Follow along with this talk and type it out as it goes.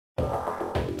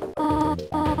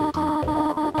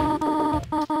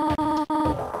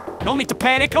No need to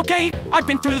panic, okay? I've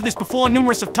been through this before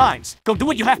numerous of times. Go do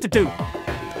what you have to do.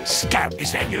 Scout,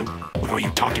 is that you? Who are you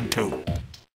talking to?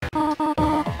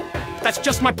 That's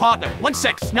just my partner. 1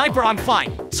 sec, Sniper, I'm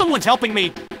fine. Someone's helping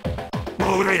me.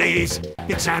 Hold it, ladies.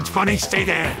 It sounds funny. Stay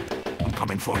there. I'm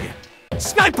coming for you.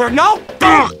 Sniper, no!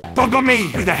 Don't go me!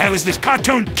 Who the hell is this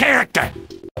cartoon character?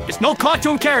 It's no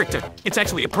cartoon character. It's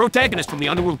actually a protagonist from the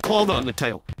underworld called on the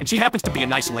tail, and she happens to be a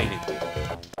nice lady.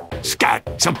 Scott,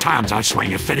 sometimes I swear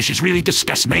your fetishes really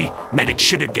disgust me. Medic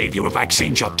should have gave you a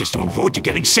vaccine shot just to avoid you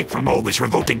getting sick from all this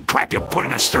revolting crap you're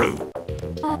putting us through.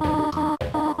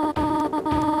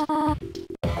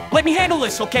 Let me handle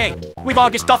this, okay? We've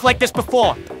argued stuff like this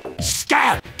before.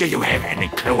 Scott, do you have any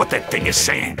clue what that thing is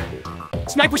saying?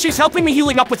 Sniper, she's helping me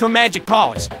healing up with her magic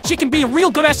powers. She can be a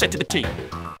real good asset to the team.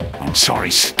 I'm sorry,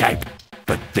 Skype,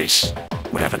 but this,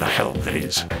 whatever the hell that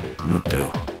is, won't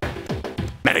do.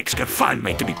 Medic's gonna find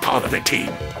me to be part of the team.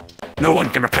 No one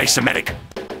can replace the medic.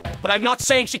 But I'm not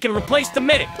saying she can replace the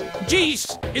medic.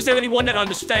 Jeez, is there anyone that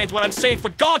understands what I'm saying, for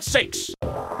God's sakes?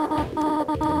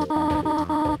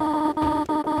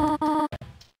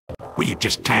 Will you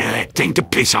just tell that thing to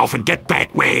piss off and get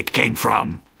back where it came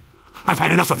from? I've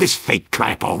had enough of this fake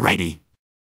crap already.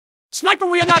 Sniper,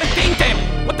 we are not a team, damn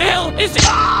it! What the hell is it?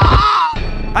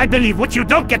 I believe what you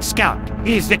don't get, Scout,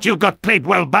 is that you got played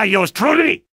well by yours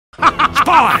truly.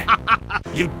 Spy!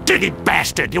 You dirty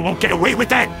bastard! You won't get away with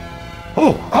that!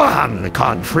 Oh, on the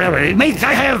contrary, mate,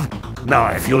 I have...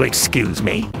 Now, if you'll excuse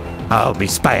me, I'll be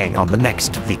spying on the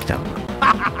next victim.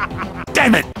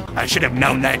 Damn it! I should have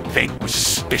known that thing was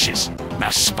suspicious. My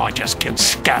spy just killed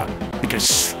Scout, because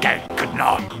Scout could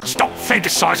not stop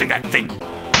fantasizing that thing.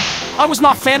 I was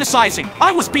not fantasizing.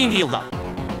 I was being healed up.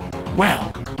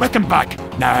 Well, welcome back.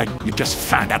 Now, you just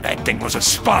found out that thing was a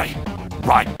spy,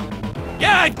 right?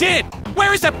 Yeah, I did!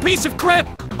 Where is that piece of crap?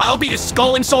 I'll beat his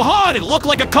skull in so hard it'll look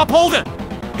like a cup holder!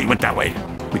 He went that way.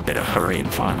 We'd better hurry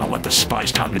and find out what the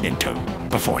spy's turned it into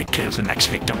before he kills the next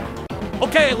victim.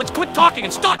 Okay, let's quit talking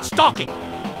and start stalking!